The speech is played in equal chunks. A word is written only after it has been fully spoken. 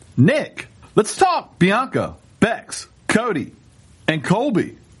Nick, let's talk Bianca, Bex, Cody, and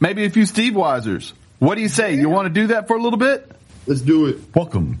Colby. Maybe a few Steve Weisers. What do you say? You want to do that for a little bit? Let's do it.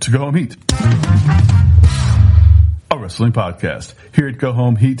 Welcome to Go Home Heat, a wrestling podcast. Here at Go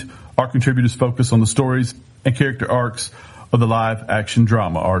Home Heat, our contributors focus on the stories and character arcs of the live action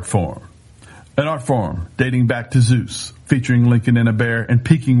drama art form. An art form dating back to Zeus, featuring Lincoln and a bear and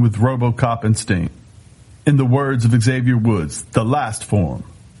peaking with RoboCop and Sting. In the words of Xavier Woods, the last form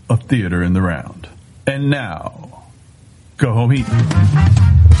of theater in the round. And now, Go Home Heat.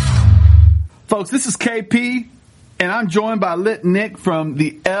 Folks, this is KP, and I'm joined by Lit Nick from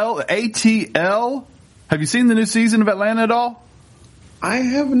the ATL. Have you seen the new season of Atlanta at all? I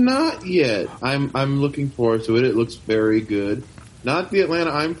have not yet. I'm looking forward to it. It looks very good. Not the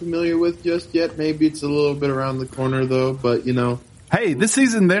Atlanta I'm familiar with just yet. Maybe it's a little bit around the corner, though. But, you know. Hey, this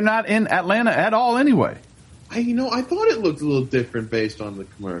season they're not in Atlanta at all anyway. I thought it looked a little different based on the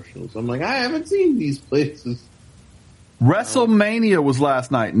commercials. I'm like, I haven't seen these places. WrestleMania was last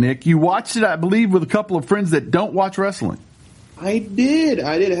night, Nick. You watched it, I believe, with a couple of friends that don't watch wrestling. I did.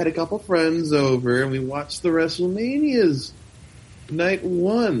 I had a couple friends over, and we watched the WrestleManias night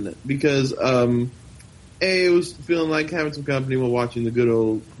one because, it was feeling like having some company while watching the good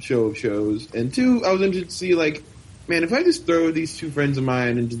old show of shows. And two, I was interested to see, like, man, if I just throw these two friends of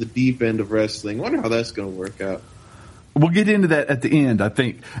mine into the deep end of wrestling, I wonder how that's going to work out. We'll get into that at the end, I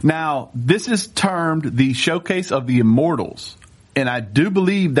think. Now, this is termed the Showcase of the Immortals, and I do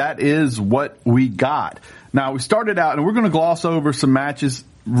believe that is what we got. Now, we started out, and we're going to gloss over some matches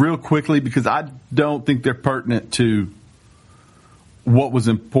real quickly because I don't think they're pertinent to what was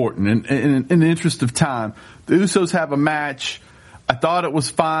important. And in the interest of time, the Usos have a match. I thought it was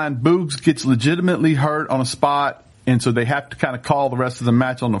fine. Boogs gets legitimately hurt on a spot, and so they have to kind of call the rest of the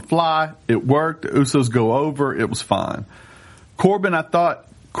match on the fly. It worked. The Usos go over. It was fine. I thought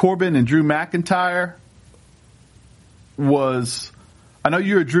Corbin and Drew McIntyre was, I know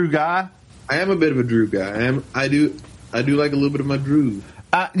you're a Drew guy. I am a bit of a Drew guy. I do like a little bit of my Drew.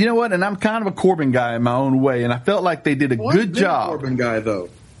 You know what? And I'm kind of a Corbin guy in my own way, and I felt like they did a good job. I'm a Corbin guy, though.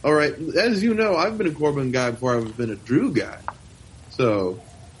 All right, as you know, I've been a Corbin guy before I've been a Drew guy. So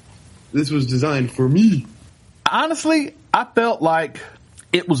this was designed for me. Honestly, I felt like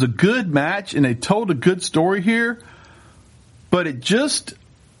it was a good match, and they told a good story here. But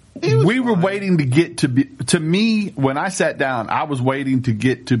we were waiting to get to me, when I sat down, I was waiting to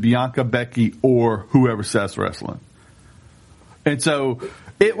get to Bianca, Becky, or whoever Seth's wrestling. And so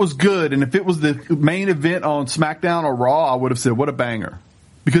it was good. And if it was the main event on SmackDown or Raw, I would have said, what a banger.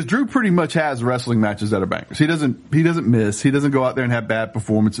 Because Drew pretty much has wrestling matches that are bangers. He doesn't miss. He doesn't go out there and have bad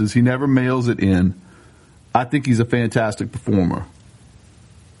performances. He never mails it in. I think he's a fantastic performer.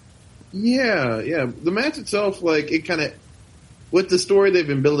 Yeah. The match itself, like, it kind of, with the story they've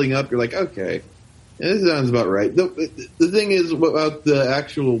been building up, you're like, okay, this sounds about right. The thing is about the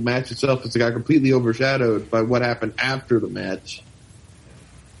actual match itself is it got completely overshadowed by what happened after the match,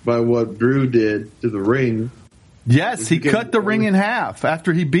 by what Drew did to the ring. Yes, he cut the ring in half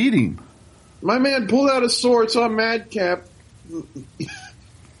after he beat him. My man pulled out a sword, saw Madcap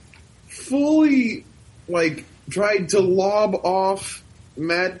fully, like, tried to lob off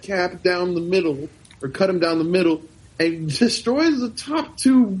Madcap down the middle, or cut him down the middle, and destroys the top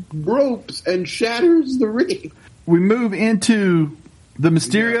two ropes and shatters the ring. We move into the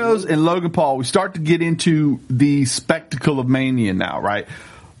Mysterios and Logan Paul. We start to get into the spectacle of Mania now, right?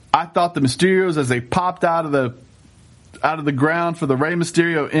 I thought the Mysterios, as they popped out of the ground for the Rey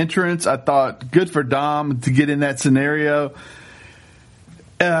Mysterio entrance, I thought good for Dom to get in that scenario.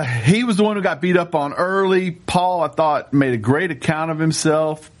 He was the one who got beat up on early. Paul, I thought, made a great account of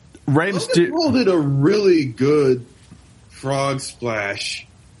himself. Rey Mysterio Paul did a really good frog splash.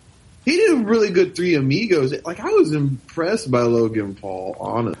 He did a really good Three Amigos. Like, I was impressed by Logan Paul,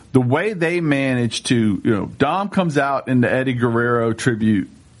 honestly. The way they managed to, Dom comes out in the Eddie Guerrero tribute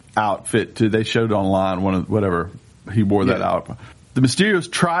outfit they showed online, whatever he wore that out. The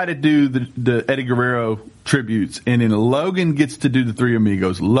Mysterios try to do the Eddie Guerrero tributes, and then Logan gets to do the Three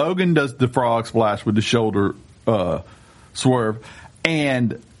Amigos. Logan does the frog splash with the shoulder swerve,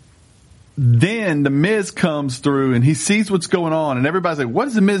 and then the Miz comes through and he sees what's going on, and everybody's like, what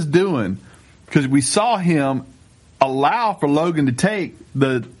is the Miz doing? Because we saw him allow for Logan to take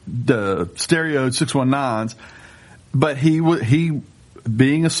the stereo 619s, but he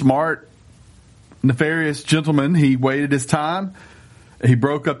being a smart, nefarious gentleman, he waited his time. He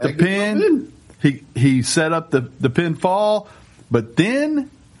broke up the pin. He set up the pinfall, but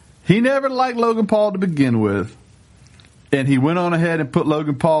then he never liked Logan Paul to begin with. And he went on ahead and put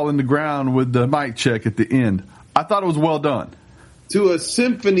Logan Paul in the ground with the mic check at the end. I thought it was well done. to a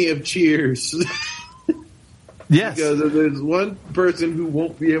symphony of cheers. Yes. Because if there's one person who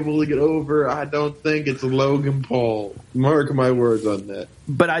won't be able to get over, I don't think it's Logan Paul. Mark my words on that.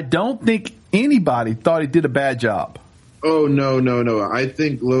 But I don't think anybody thought he did a bad job. Oh, no. I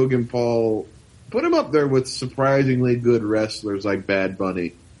think Logan Paul, put him up there with surprisingly good wrestlers like Bad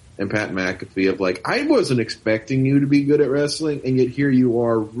Bunny and Pat McAfee of like, I wasn't expecting you to be good at wrestling, and yet here you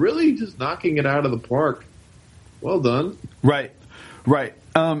are really just knocking it out of the park. Well done. Right.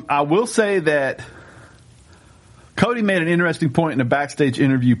 I will say that Cody made an interesting point in a backstage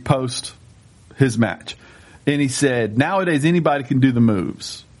interview post his match. And he said, nowadays anybody can do the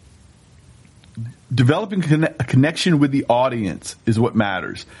moves. Developing a connection with the audience is what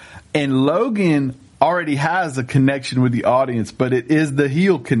matters. And Logan already has a connection with the audience, but it is the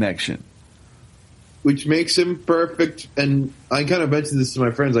heel connection. Which makes him perfect. And I kind of mentioned this to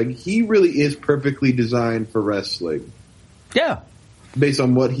my friends. Like, he really is perfectly designed for wrestling. Yeah. Based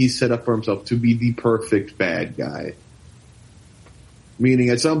on what he set up for himself to be the perfect bad guy. Meaning,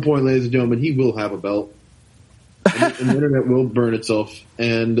 at some point, ladies and gentlemen, he will have a belt. And the internet will burn itself.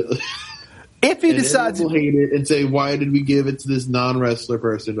 And if he decides to hate it and say, why did we give it to this non-wrestler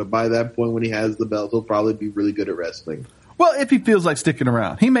person? But by that point, when he has the belt, he'll probably be really good at wrestling. Well, if he feels like sticking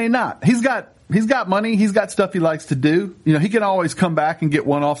around, he may not. He's got money. He's got stuff he likes to do. You know, he can always come back and get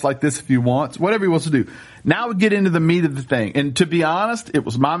one-offs like this if he wants, whatever he wants to do. Now we get into the meat of the thing. And to be honest, it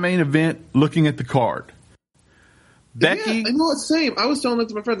was my main event looking at the card. Becky. Yeah, I know it's the same. I was telling that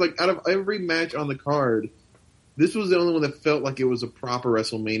to my friends, like, out of every match on the card, this was the only one that felt like it was a proper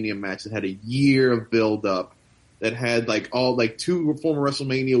WrestleMania match that had a year of build-up, that had, like, all, like, two former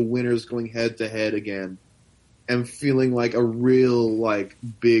WrestleMania winners going head-to-head again, and feeling like a real, like,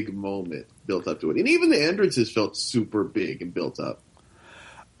 big moment built up to it. And even the entrances felt super big and built up.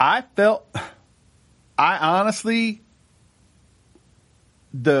 I honestly,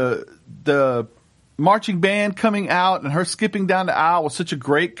 the marching band coming out and her skipping down the aisle was such a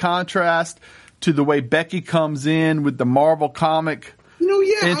great contrast to the way Becky comes in with the Marvel comic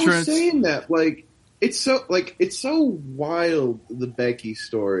entrance. I was saying that. Like, it's so wild, the Becky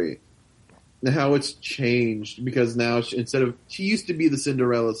story. And how it's changed, because now she used to be the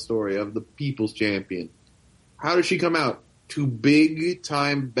Cinderella story of the people's champion. How does she come out? To big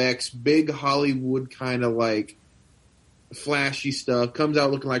time Beck's, big Hollywood kind of like flashy stuff, comes out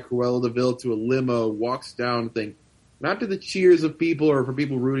looking like Cruella de Vil to a limo, walks down thing. Not to the cheers of people or for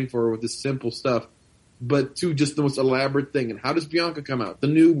people rooting for her with this simple stuff, but to just the most elaborate thing. And how does Bianca come out? The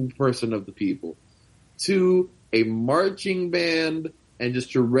new person of the people. To a marching band and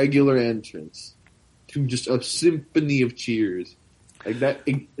just a regular entrance. To just a symphony of cheers. Like that,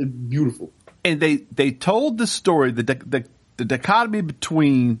 beautiful. And they told the story, the dichotomy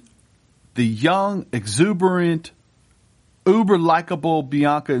between the young, exuberant, uber likable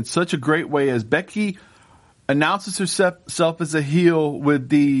Bianca in such a great way as Becky announces herself as a heel with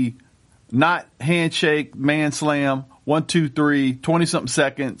the not handshake, man slam, 1, 2, 3, 20-something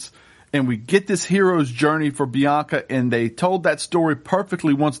seconds. And we get this hero's journey for Bianca, and they told that story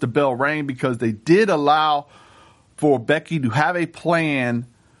perfectly once the bell rang, because they did allow for Becky to have a plan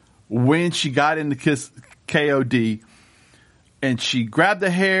when she got into KOD. And she grabbed the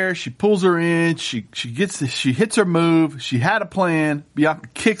hair, she pulls her in, she hits her move, she had a plan, Bianca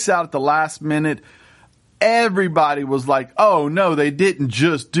kicks out at the last minute. Everybody was like, oh no, they didn't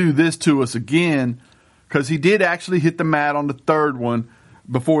just do this to us again, because he did actually hit the mat on the third one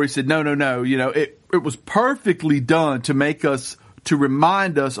before he said, no. You know, it was perfectly done to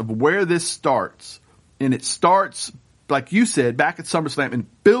remind us of where this starts. And it starts, like you said, back at SummerSlam,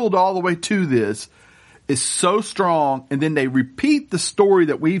 and build all the way to this is so strong. And then they repeat the story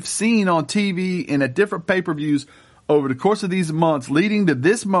that we've seen on TV and at different pay-per-views over the course of these months, leading to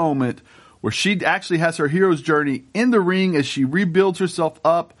this moment where she actually has her hero's journey in the ring as she rebuilds herself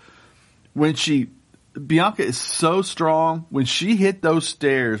up. Bianca is so strong. When she hit those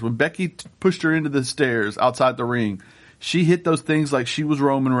stairs, when Becky pushed her into the stairs outside the ring, she hit those things like she was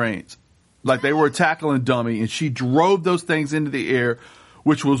Roman Reigns, like they were a tackling dummy, and she drove those things into the air,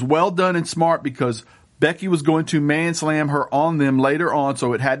 which was well done and smart, because Becky was going to man slam her on them later on,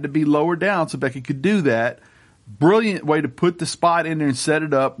 so it had to be lower down so Becky could do that. Brilliant way to put the spot in there and set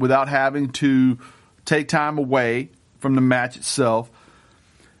it up without having to take time away from the match itself.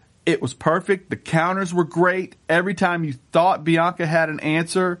 It was perfect. The counters were great. Every time you thought Bianca had an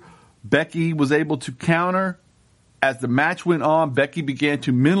answer, Becky was able to counter. As the match went on, Becky began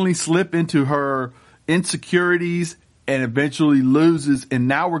to mentally slip into her insecurities and eventually loses. And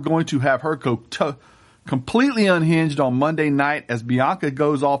now we're going to have her go completely unhinged on Monday night as Bianca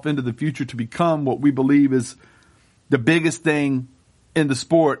goes off into the future to become what we believe is the biggest thing in the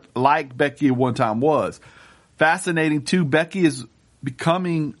sport like Becky at one time was. Fascinating too. Becky is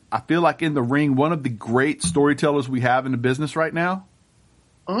becoming, I feel like in the ring, one of the great storytellers we have in the business right now.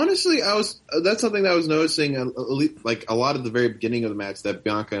 Honestly, that's something that I was noticing, like a lot at the very beginning of the match that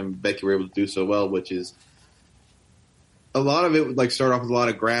Bianca and Becky were able to do so well, which is a lot of it would like start off with a lot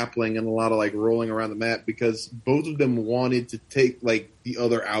of grappling and a lot of like rolling around the mat because both of them wanted to take like the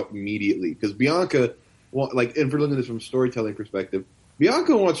other out immediately. Because Bianca, like, and if we're looking at this from a storytelling perspective,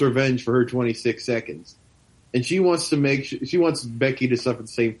 Bianca wants revenge for her 26 seconds, and she wants to she wants Becky to suffer the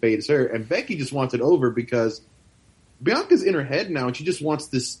same fate as her, and Becky just wants it over because Bianca's in her head now, and she just wants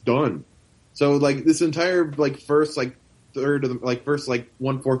this done. So like this entire like first like third of the like first like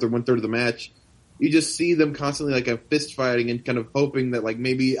 1/4 or 1/3 of the match. You just see them constantly like a fist fighting and kind of hoping that like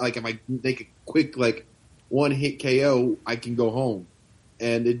maybe like if I make a quick like one hit KO, I can go home.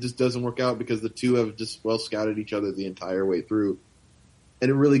 And it just doesn't work out because the two have just well scouted each other the entire way through. And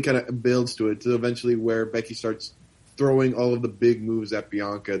it really kind of builds to it to eventually where Becky starts throwing all of the big moves at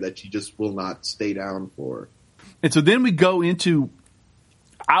Bianca that she just will not stay down for. And so then we go into,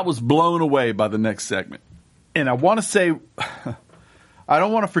 I was blown away by the next segment. And I want to say, I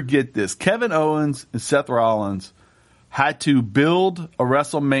don't want to forget this. Kevin Owens and Seth Rollins had to build a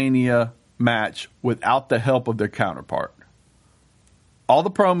WrestleMania match without the help of their counterpart. All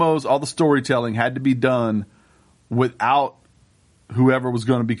the promos, all the storytelling had to be done without whoever was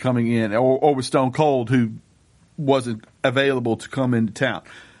going to be coming in, or with Stone Cold, who wasn't available to come into town.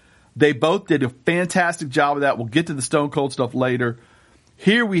 They both did a fantastic job of that. We'll get to the Stone Cold stuff later.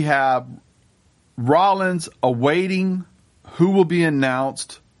 Here we have Rollins awaiting who will be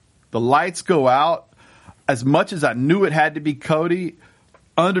announced. The lights go out. As much as I knew it had to be Cody,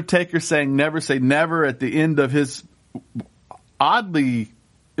 Undertaker saying never say never at the end of his oddly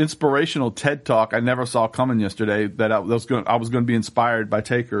inspirational TED Talk I never saw coming yesterday, that I was going to be inspired by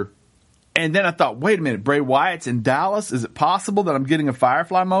Taker. And then I thought, wait a minute, Bray Wyatt's in Dallas? Is it possible that I'm getting a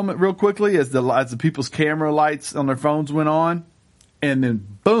Firefly moment real quickly as the people's camera lights on their phones went on? And then,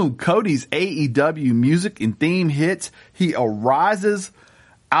 boom, Cody's AEW music and theme hits. He arises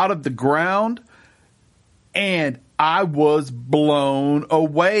out of the ground, and I was blown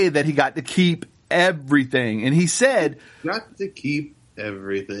away that he got to keep everything. And he said... Got to keep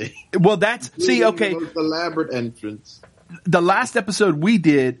everything. Well, that's... See, okay. The most elaborate entrance. The last episode we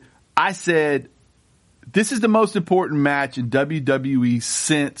did, I said, this is the most important match in WWE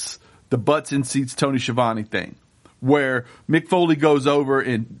since the Butts in Seats Tony Schiavone thing, where Mick Foley goes over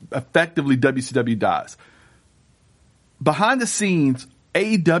and effectively WCW dies. Behind the scenes,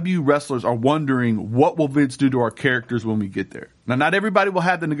 AEW wrestlers are wondering, what will Vince do to our characters when we get there? Now, not everybody will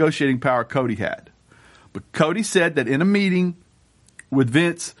have the negotiating power Cody had. But Cody said that in a meeting with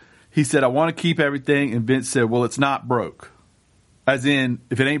Vince, he said, I want to keep everything. And Vince said, well, it's not broke. As in,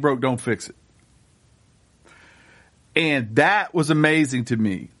 if it ain't broke, don't fix it. And that was amazing to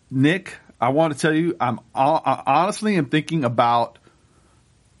me. Nick, I want to tell you, I honestly am thinking about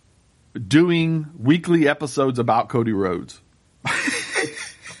doing weekly episodes about Cody Rhodes.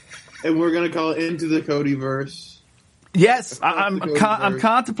 And we're going to call it Into the Codyverse. Yes, I'm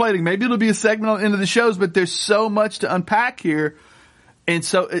contemplating. Maybe it'll be a segment on the end of the shows, but there's so much to unpack here. And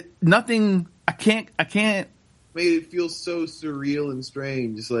so I can't. Made it feel so surreal and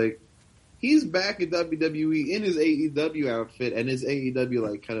strange. It's like, he's back at WWE in his AEW outfit and his AEW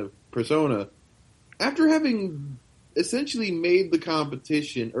like kind of persona after having essentially made the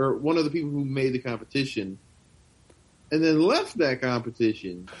competition, or one of the people who made the competition, and then left that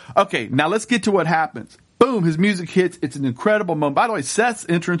competition. Okay, now let's get to what happens. Boom, his music hits. It's an incredible moment. By the way, Seth's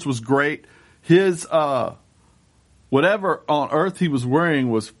entrance was great. His whatever on earth he was wearing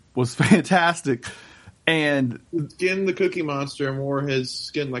was fantastic. And skinned the Cookie Monster and wore his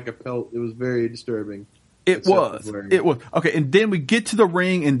skin like a pelt. It was very disturbing. It was. Okay, and then we get to the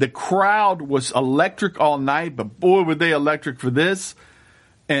ring, and the crowd was electric all night, but boy, were they electric for this.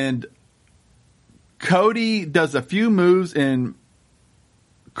 And Cody does a few moves, and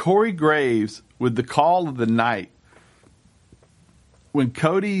Corey Graves with the call of the night. When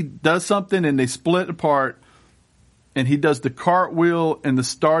Cody does something and they split apart, and he does the cartwheel and the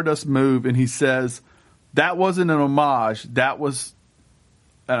Stardust move, and he says, that wasn't an homage. That was,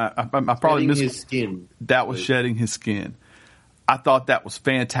 I probably missed his skin. That was shedding his skin. I thought that was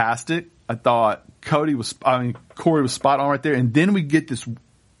fantastic. I thought Corey was spot on right there. And then we get this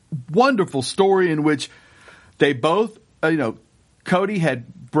wonderful story in which they both, Cody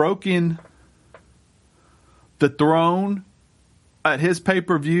had broken the throne at his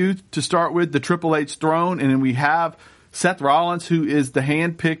pay-per-view to start with, the Triple H throne, and then we have Seth Rollins, who is the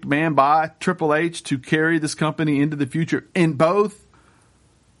hand-picked man by Triple H to carry this company into the future. And both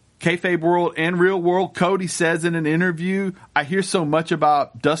kayfabe world and real world, Cody says in an interview, I hear so much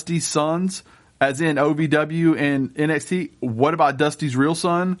about Dusty's sons, as in OVW and NXT. What about Dusty's real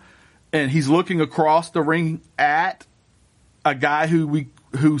son? And he's looking across the ring at a guy who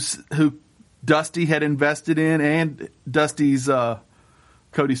Dusty had invested in, and Dusty's,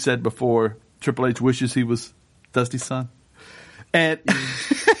 Cody said before, Triple H wishes he was Dusty's son. And,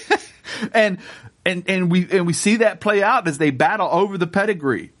 and we see that play out as they battle over the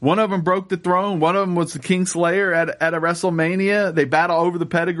pedigree. One of them broke the throne. One of them was the King Slayer at a WrestleMania. They battle over the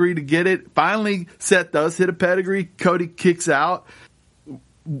pedigree to get it. Finally, Seth does hit a pedigree. Cody kicks out.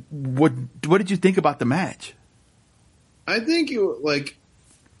 What did you think about the match? I think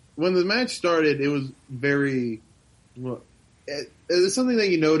when the match started, it was very. Well, it's something that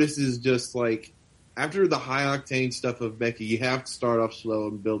you notice is just like after the high octane stuff of Becky, you have to start off slow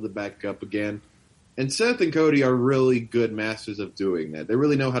and build it back up again. And Seth and Cody are really good masters of doing that. They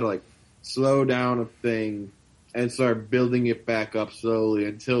really know how to slow down a thing and start building it back up slowly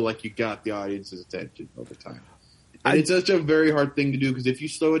until you got the audience's attention over time. And it's such a very hard thing to do because if you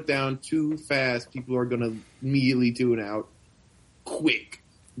slow it down too fast, people are going to immediately tune out quick.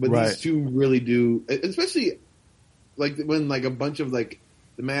 But these two really do, especially when a bunch of the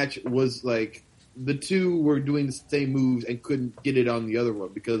match was the two were doing the same moves and couldn't get it on the other one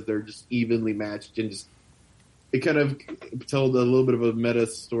because they're just evenly matched and it kind of told a little bit of a meta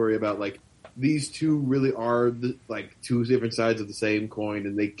story about these two really are two different sides of the same coin,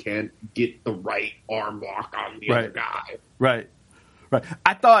 and they can't get the right arm lock on the other guy. Right.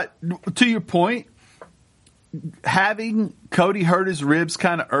 I thought, to your point, having Cody hurt his ribs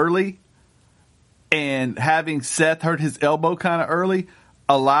kind of early and having Seth hurt his elbow kind of early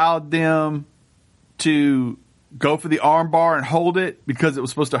allowed them to go for the arm bar and hold it because it was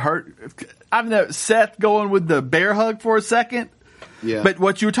supposed to hurt. I've never Seth going with the bear hug for a second. Yeah. But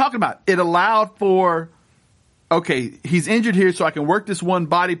what you were talking about, it allowed for, okay, he's injured here, so I can work this one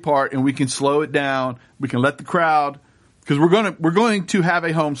body part and we can slow it down. We can let the crowd, because we're going to have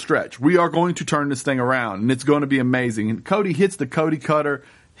a home stretch. We are going to turn this thing around, and it's going to be amazing. And Cody hits the Cody Cutter.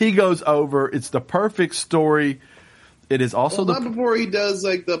 He goes over. It's the perfect story. It is also not before he does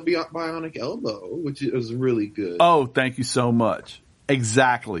the bionic elbow, which is really good. Oh, thank you so much.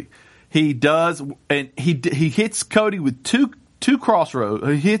 Exactly. He does, and he hits Cody with two crossroads.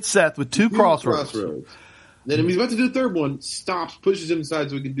 He hits Seth with two crossroads. Then if he's about to do the third one, stops, pushes him aside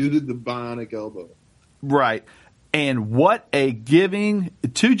so he can do the bionic elbow. Right. And what a giving,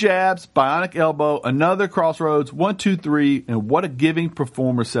 2 jabs, bionic elbow, another crossroads, 1, 2, 3, and what a giving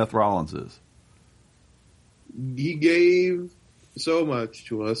performer Seth Rollins is. He gave so much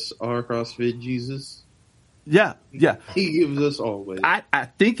to us, our CrossFit Jesus. Yeah. He gives us always. I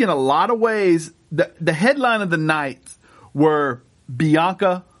think in a lot of ways, the headline of the night were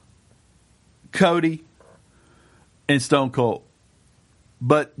Bianca, Cody, and Stone Cold.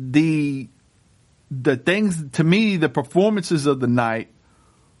 But the things, to me, the performances of the night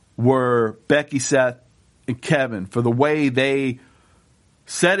were Becky, Seth, and Kevin for the way they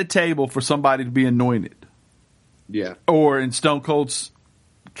set a table for somebody to be anointed. Yeah. Or in Stone Cold's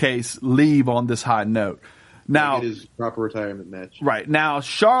case, leave on this high note. Now, it is proper retirement match. Right. Now,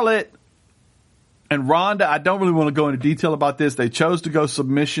 Charlotte and Ronda, I don't really want to go into detail about this. They chose to go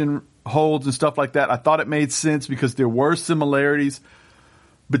submission holds and stuff like that. I thought it made sense because there were similarities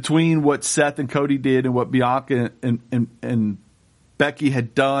between what Seth and Cody did and what Bianca and Becky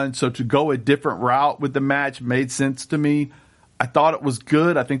had done. So to go a different route with the match made sense to me. I thought it was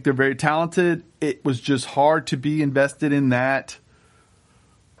good. I think they're very talented. It was just hard to be invested in that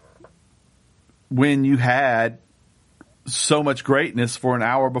when you had so much greatness for an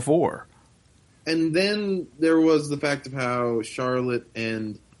hour before. And then there was the fact of how Charlotte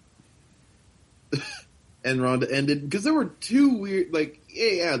and Ronda ended, because there were two weird,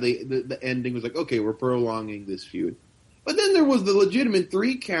 the ending was okay, we're prolonging this feud. But then there was the legitimate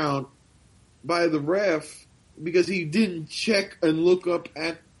 3 count by the ref because he didn't check and look up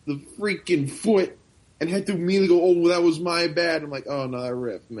at the freaking foot and had to immediately go, oh, that was my bad. I'm like, oh, no, that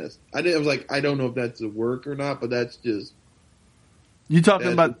ref missed. I was like, I don't know if that's a work or not, but that's just... You don't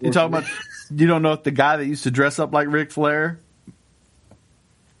know if the guy that used to dress up like Ric Flair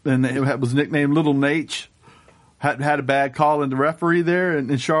and it was nicknamed Little Nate had a bad call in the referee there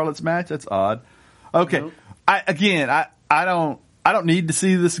in Charlotte's match? That's odd. Okay. No. I don't need to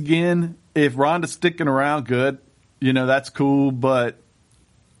see this again. If Ronda's sticking around, good. That's cool. But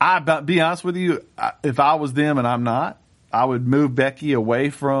be honest with you, if I was them and I'm not, I would move Becky away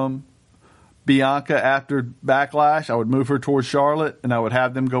from Bianca after Backlash. I would move her towards Charlotte, and I would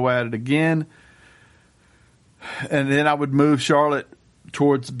have them go at it again. And then I would move Charlotte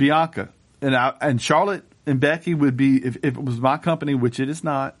towards Bianca. And Charlotte and Becky would be, if it was my company, which it is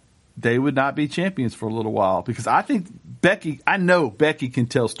not, they would not be champions for a little while, because I think I know Becky can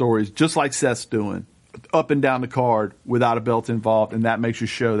tell stories just like Seth's doing up and down the card without a belt involved, and that makes your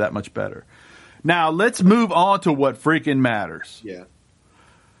show that much better. Now let's move on to what freaking matters. Yeah.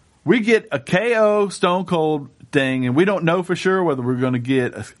 We get a KO Stone Cold thing, and we don't know for sure whether we're going to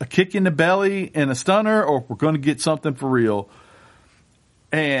get a kick in the belly and a stunner, or if we're going to get something for real.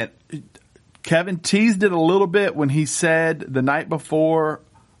 And Kevin teased it a little bit when he said the night before,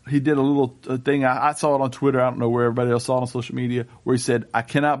 he did a little thing. I saw it on Twitter. I don't know where everybody else saw it on social media, where he said, I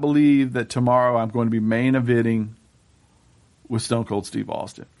cannot believe that tomorrow I'm going to be main eventing with Stone Cold Steve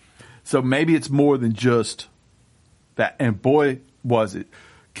Austin. So maybe it's more than just that. And boy, was it.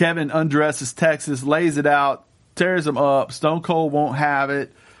 Kevin undresses Texas, lays it out, tears him up. Stone Cold won't have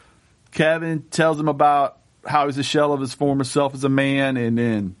it. Kevin tells him about how he's a shell of his former self as a man. And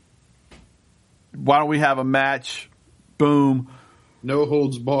then, why don't we have a match? Boom. No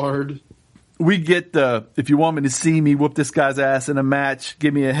holds barred. We get the, if you want me to see me whoop this guy's ass in a match,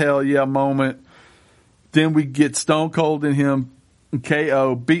 give me a hell yeah moment. Then we get Stone Cold and him and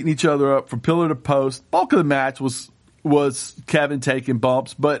KO beating each other up from pillar to post. Bulk of the match was Kevin taking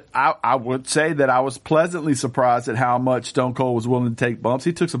bumps, but I would say that I was pleasantly surprised at how much Stone Cold was willing to take bumps.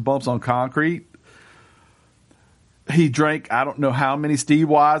 He took some bumps on concrete. He drank, I don't know how many Steve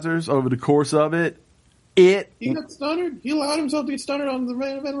Weisers over the course of it. He got stunned. He allowed himself to get stunned on the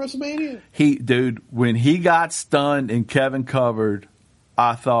main event of WrestleMania. Dude, when he got stunned and Kevin covered,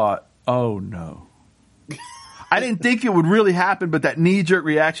 I thought, oh no. I didn't think it would really happen, but that knee-jerk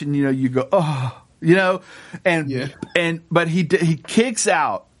reaction, you go, oh, but he kicks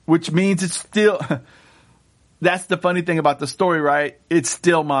out, which means it's still, that's the funny thing about the story, right? It's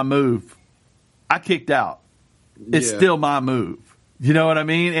still my move. I kicked out. It's still my move. You know what I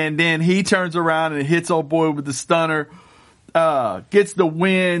mean? And then he turns around and hits old boy with the stunner, gets the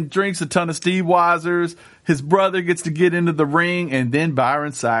win, drinks a ton of Steve Weisers. His brother gets to get into the ring, and then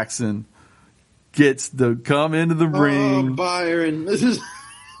Byron Saxton gets to come into the ring. Byron, this is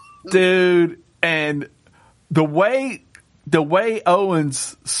dude. And the way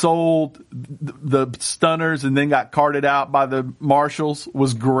Owens sold the stunners and then got carted out by the marshals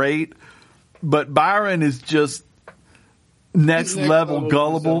was great, but Byron is just next level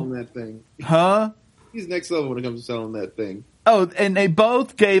gullible. That thing. Huh? He's next level when it comes to selling that thing. Oh, and they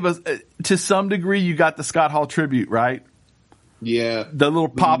both gave us, to some degree, you got the Scott Hall tribute, right? Yeah. The little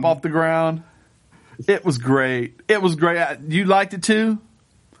pop off the ground. It was great. It was great. You liked it too?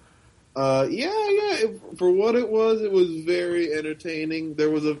 Yeah. For what it was very entertaining. There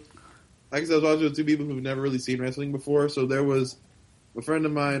was like I said, I was watching with two people who've never really seen wrestling before, so there was a friend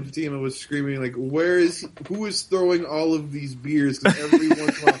of mine, Fatima, was screaming like, who is throwing all of these beers? Because every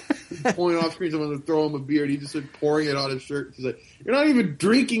once in a while, he'd point off screen, someone would throw him a beer, and he just started pouring it on his shirt. He's like, you're not even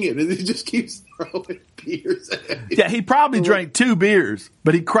drinking it. And he just keeps throwing beers at him. Yeah, he probably drank 2 beers,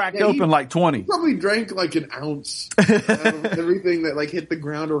 but he cracked open like 20. He probably drank like an ounce out of everything that like hit the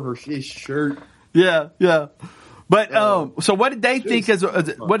ground or his shirt. Yeah. But so what did they think as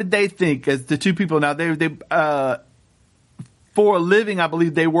the two people? Now they for a living, I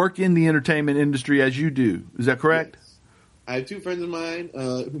believe they work in the entertainment industry as you do. Is that correct? Yes. I have 2 friends of mine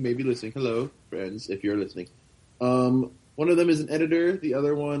who may be listening. Hello, friends, if you're listening. One of them is an editor. The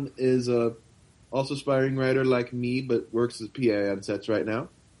other one is also aspiring writer like me, but works as PA on sets right now.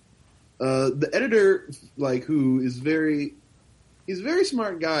 The editor, he's a very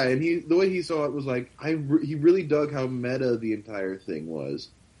smart guy, and the way he saw it was like he really dug how meta the entire thing was.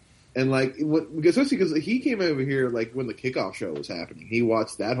 And especially because he came over here when the kickoff show was happening. He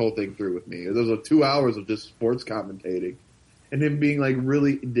watched that whole thing through with me. There was 2 hours of just sports commentating, and him being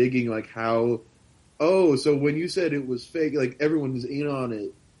really digging how. Oh, so when you said it was fake, everyone's in on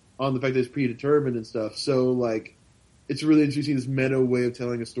it, on the fact that it's predetermined and stuff. So it's really interesting this meta way of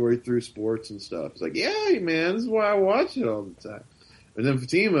telling a story through sports and stuff. It's yeah, man, this is why I watch it all the time. And then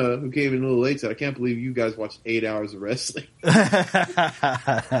Fatima, who came in a little late, said, I can't believe you guys watched 8 hours of wrestling. Oh,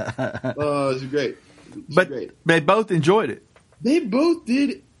 it's great. Great. They both enjoyed it. They both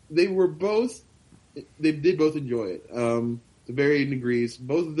did. They did both enjoy it. To varying degrees.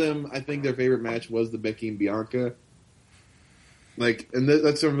 Both of them, I think their favorite match was the Becky and Bianca. And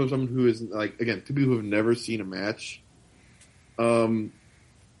that's someone who is, again, 2 people who have never seen a match. I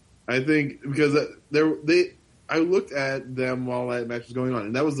think, because I looked at them while that match was going on,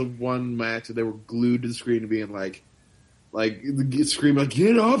 and that was the one match that they were glued to the screen and being screaming,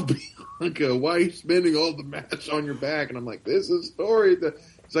 get off, Bianca, why are you spending all the match on your back? And I'm like, this is a story.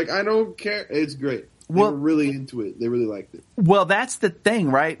 It's I don't care. It's great. They were really into it. They really liked it. Well, that's the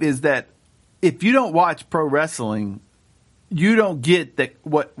thing, right? Is that if you don't watch pro wrestling, you don't get that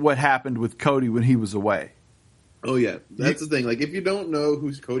what happened with Cody when he was away. Oh yeah, that's the thing. Like, if you don't know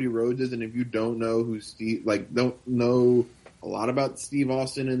who Cody Rhodes is, and if you don't know who Steve, like, don't know a lot about Steve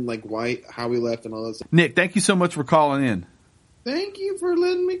Austin and like how he left and all that stuff. Nick, thank you so much for calling in. Thank you for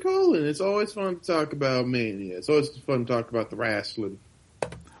letting me call in. It's always fun to talk about Mania. It's always fun to talk about the wrestling.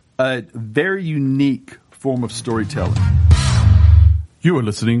 A very unique form of storytelling. You are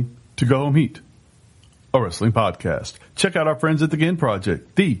listening to Go Home Heat, a wrestling podcast. Check out our friends at the GIN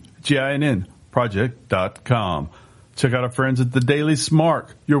Project, theGINProject.com. Check out our friends at the Daily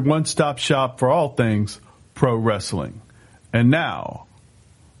Smark, your one-stop shop for all things pro wrestling. And now,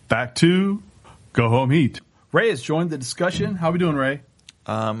 back to Go Home Heat. Ray has joined the discussion. How are we doing, Ray?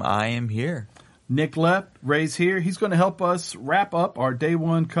 I am here. Nick left. Ray's here. He's going to help us wrap up our day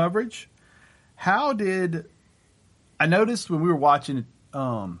one coverage. I noticed when we were watching it,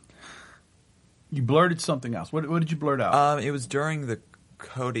 you blurted something else. What did you blurt out? It was during the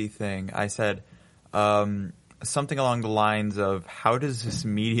Cody thing. I said something along the lines of, how does this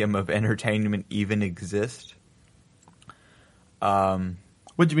medium of entertainment even exist? What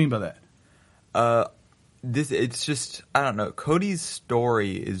do you mean by that? It's just, I don't know. Cody's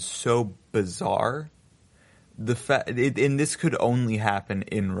story is so bizarre. And this could only happen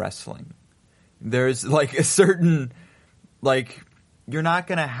in wrestling. There's like a certain, like, you're not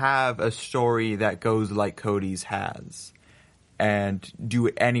going to have a story that goes like Cody's has and do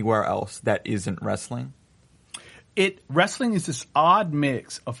it anywhere else that isn't wrestling. Wrestling is this odd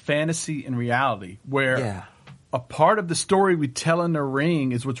mix of fantasy and reality where a part of the story we tell in the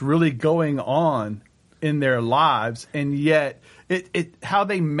ring is what's really going on in their lives, and yet how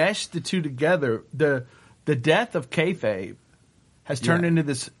they mesh the two together. The death of kayfabe has turned it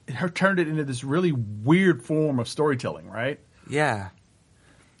into this really weird form of storytelling, right? Yeah.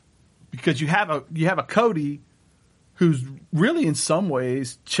 Because you have a Cody who's really in some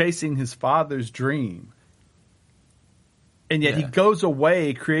ways chasing his father's dream. And yet he goes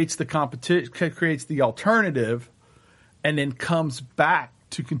away, creates the competition, creates the alternative, and then comes back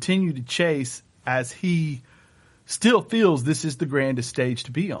to continue to chase as he still feels this is the grandest stage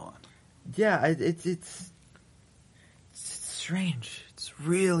to be on. Yeah, it's strange. It's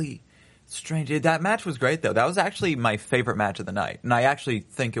really strange. That match was great, though. That was actually my favorite match of the night, and I actually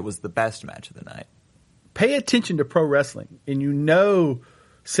think it was the best match of the night. Pay attention to pro wrestling, and you know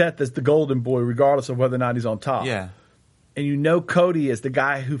Seth is the golden boy, regardless of whether or not he's on top. Yeah. And you know Cody as the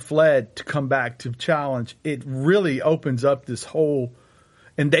guy who fled to come back to challenge. It really opens up this whole,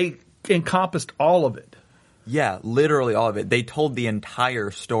 and they encompassed all of it. Yeah, literally all of it. They told the entire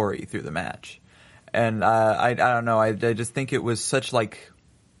story through the match. And I don't know, I just think it was such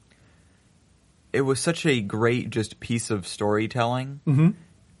a great just piece of storytelling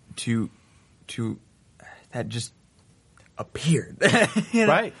to that just appeared. You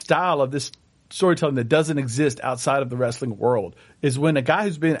know? Right. Style of this storytelling that doesn't exist outside of the wrestling world is when a guy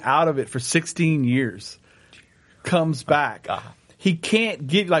who's been out of it for 16 years comes back. He can't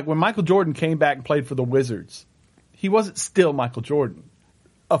get, like when Michael Jordan came back and played for the Wizards, he wasn't still Michael Jordan.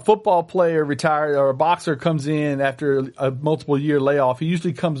 A football player retired or a boxer comes in after a multiple year layoff, he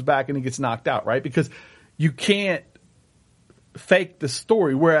usually comes back and he gets knocked out, right? Because you can't fake the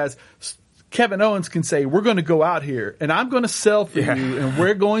story. Whereas Kevin Owens can say, we're going to go out here and I'm going to sell for you and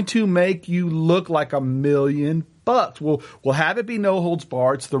we're going to make you look like $1 million. We'll have it be no holds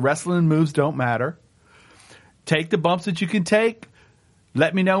barred. So the wrestling moves don't matter. Take the bumps that you can take.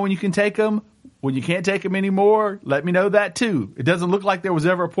 Let me know when you can take them. When you can't take them anymore, let me know that too. It doesn't look like there was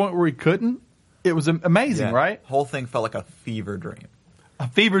ever a point where he couldn't. It was amazing, right? The whole thing felt like a fever dream. A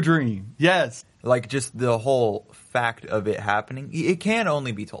fever dream, yes. Like just the whole fact of it happening. It can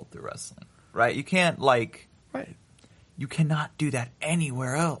only be told through wrestling, right? You can't you cannot do that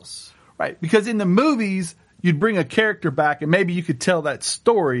anywhere else. Right, because in the movies, you'd bring a character back and maybe you could tell that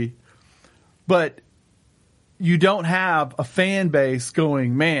story, but you don't have a fan base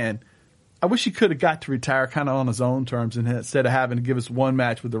going, man, I wish he could have got to retire kind of on his own terms and instead of having to give us one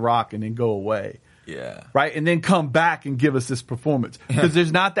match with The Rock and then go away. Yeah. Right? And then come back and give us this performance. Because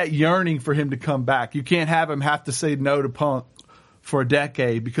there's not that yearning for him to come back. You can't have him have to say no to Punk for a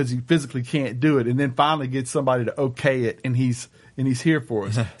decade because he physically can't do it and then finally get somebody to okay it and he's here for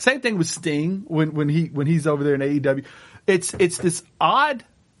us. Same thing with Sting when he's over there in AEW. It's this odd,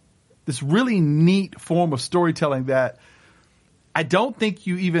 this really neat form of storytelling that I don't think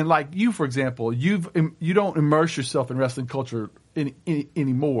you even, like you, for example, you don't immerse yourself in wrestling culture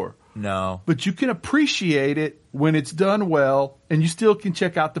anymore. No. But you can appreciate it when it's done well, and you still can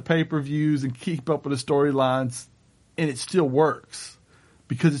check out the pay-per-views and keep up with the storylines, and it still works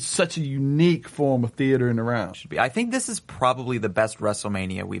because it's such a unique form of theater in the round. I think this is probably the best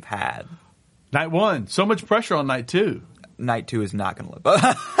WrestleMania we've had. Night 1, so much pressure on night 2. Night 2 is not going to live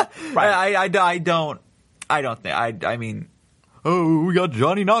up. Right. I don't think. I mean, oh, we got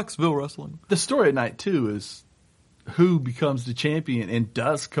Johnny Knoxville wrestling. The story of night 2 is who becomes the champion, and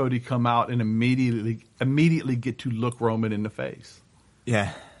does Cody come out and immediately get to look Roman in the face?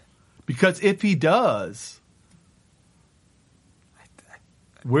 Yeah. Because if he does,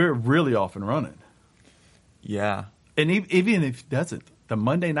 we're really off and running. Yeah. And even if he doesn't, the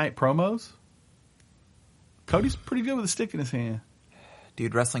Monday night promos, Cody's pretty good with a stick in his hand.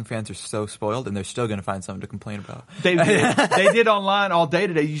 Dude, wrestling fans are so spoiled, and they're still going to find something to complain about. They did online all day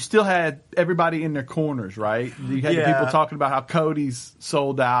today. You still had everybody in their corners, right? You had the people talking about how Cody's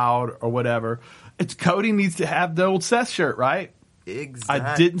sold out or whatever. It's Cody needs to have the old Seth shirt, right? Exactly.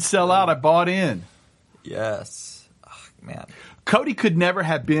 I didn't sell out. I bought in. Yes. Oh, man. Cody could never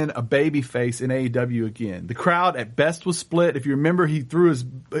have been a babyface in AEW again. The crowd at best was split. If you remember,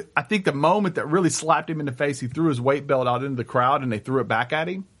 I think the moment that really slapped him in the face, he threw his weight belt out into the crowd and they threw it back at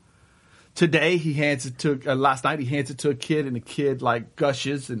him. Today, last night he hands it to a kid, and the kid like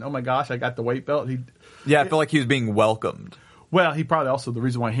gushes and, oh my gosh, I got the weight belt. I feel like he was being welcomed. Well, he probably also, the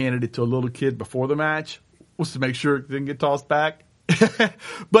reason why he handed it to a little kid before the match was to make sure it didn't get tossed back.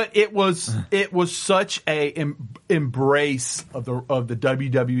 But it was such a embrace of the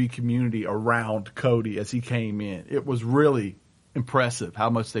WWE community around Cody as he came in. It was really impressive how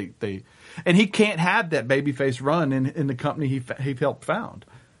much they and he can't have that babyface run in the company he helped found.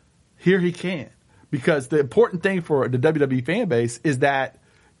 Here he can, because the important thing for the WWE fan base is that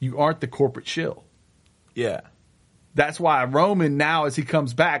you aren't the corporate shill. Yeah. That's why Roman now, as he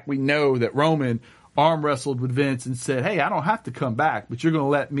comes back, we know that Roman arm wrestled with Vince and said, hey, I don't have to come back, but you're going to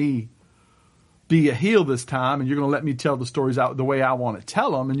let me be a heel this time, and you're going to let me tell the stories out the way I want to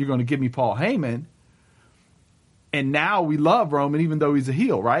tell them, and you're going to give me Paul Heyman. And now we love Roman even though he's a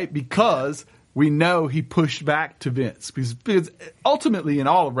heel, right? Because we know he pushed back to Vince. Because ultimately in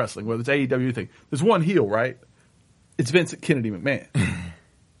all of wrestling, whether it's AEW thing, there's one heel, right? It's Vince Kennedy McMahon.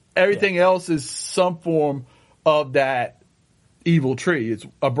 Everything else is some form of that evil tree. It's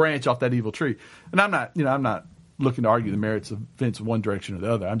a branch off that evil tree. And I'm not looking to argue the merits of Vince in one direction or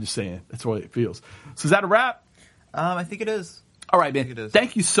the other. I'm just saying that's the way it feels. So is that a wrap? I think it is. All right, man.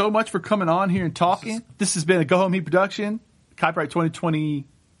 Thank you so much for coming on here and talking. This has been a Go Home Heat production, copyright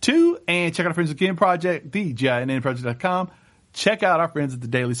 2022. And check out our friends at Game Project, theginnproject.com. Check out our friends at the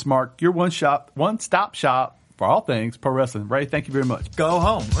Daily Smart, your one-stop shop for all things pro wrestling. Ray, thank you very much. Go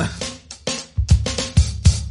home.